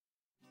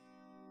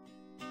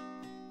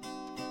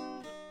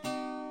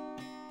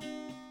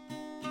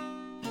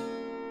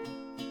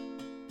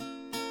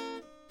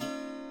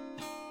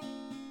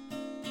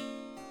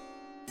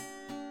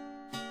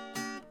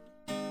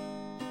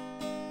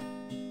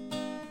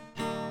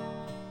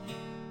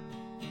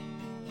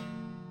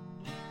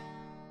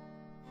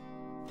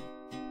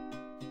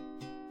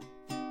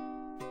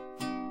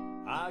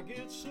I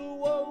get so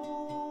warm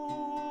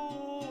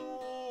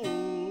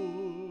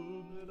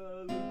when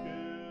I look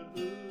at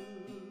her.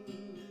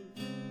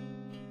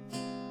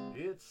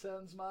 It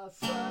sends my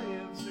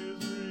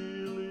senses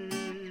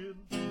reeling.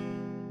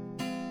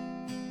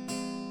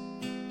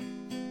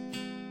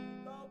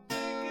 I'm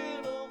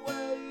thinking of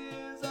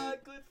ways I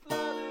could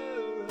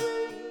flatter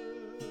her,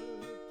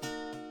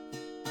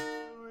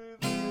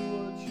 reveal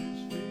what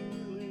she's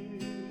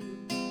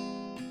feeling.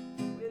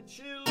 When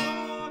she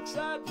looks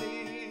at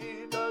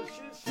me, does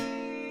she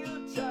see a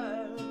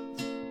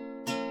chance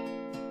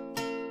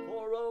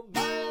for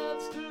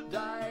romance to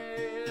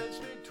dance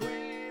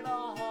between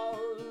our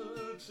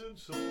hearts and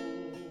souls?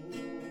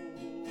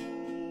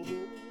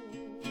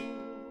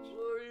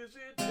 Or is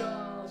it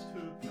just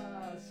her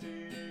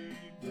passing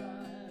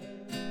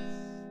glance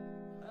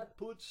that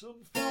puts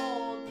some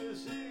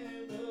fondness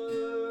in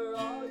her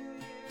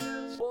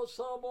eyes for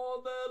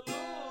someone that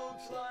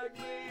looks like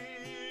me,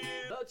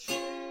 that she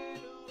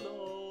knew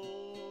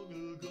long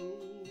ago?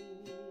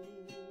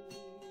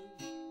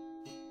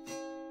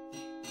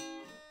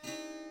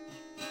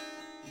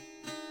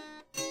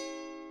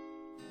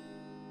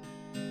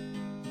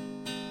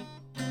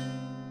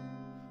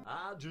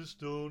 I just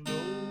don't know.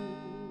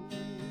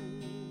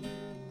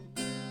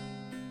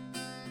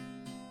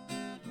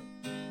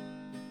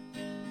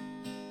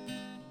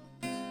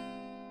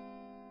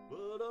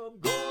 But I'm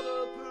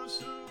gonna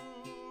pursue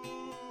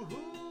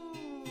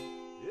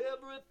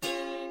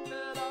everything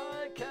that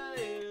I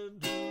can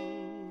do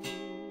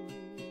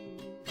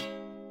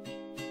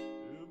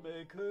to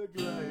make her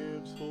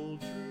glance hold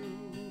true.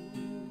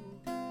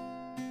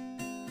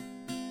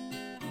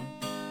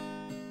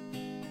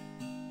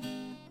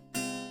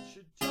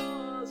 She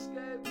just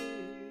gave me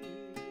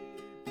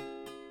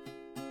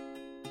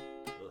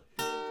a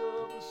hint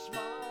of a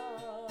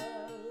smile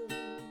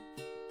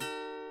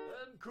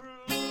and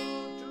crooked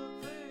her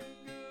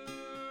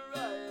finger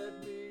at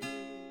me.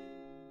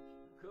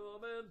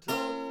 Come and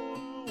talk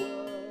for a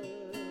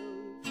while,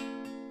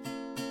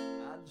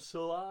 and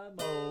so I'm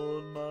all